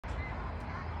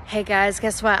Hey guys,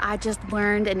 guess what? I just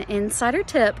learned an insider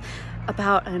tip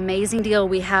about an amazing deal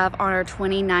we have on our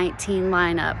 2019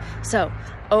 lineup. So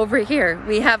over here,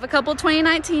 we have a couple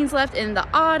 2019s left in the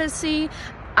Odyssey.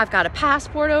 I've got a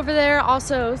Passport over there,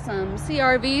 also some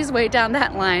CR-Vs way down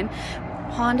that line.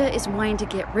 Honda is wanting to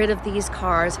get rid of these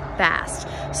cars fast.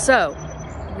 So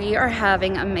we are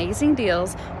having amazing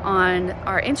deals on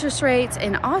our interest rates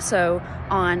and also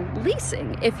on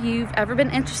leasing. If you've ever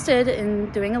been interested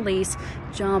in doing a lease,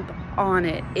 jump on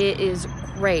it. It is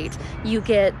great. You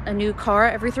get a new car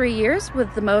every 3 years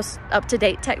with the most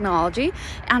up-to-date technology.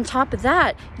 On top of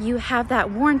that, you have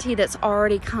that warranty that's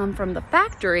already come from the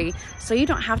factory, so you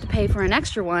don't have to pay for an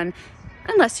extra one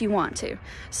unless you want to.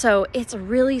 So it's a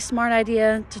really smart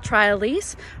idea to try a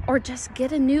lease or just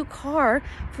get a new car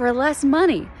for less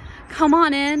money. Come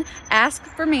on in, ask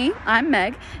for me. I'm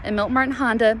Meg at Milton Martin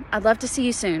Honda. I'd love to see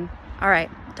you soon. All right,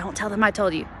 don't tell them I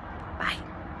told you. Bye.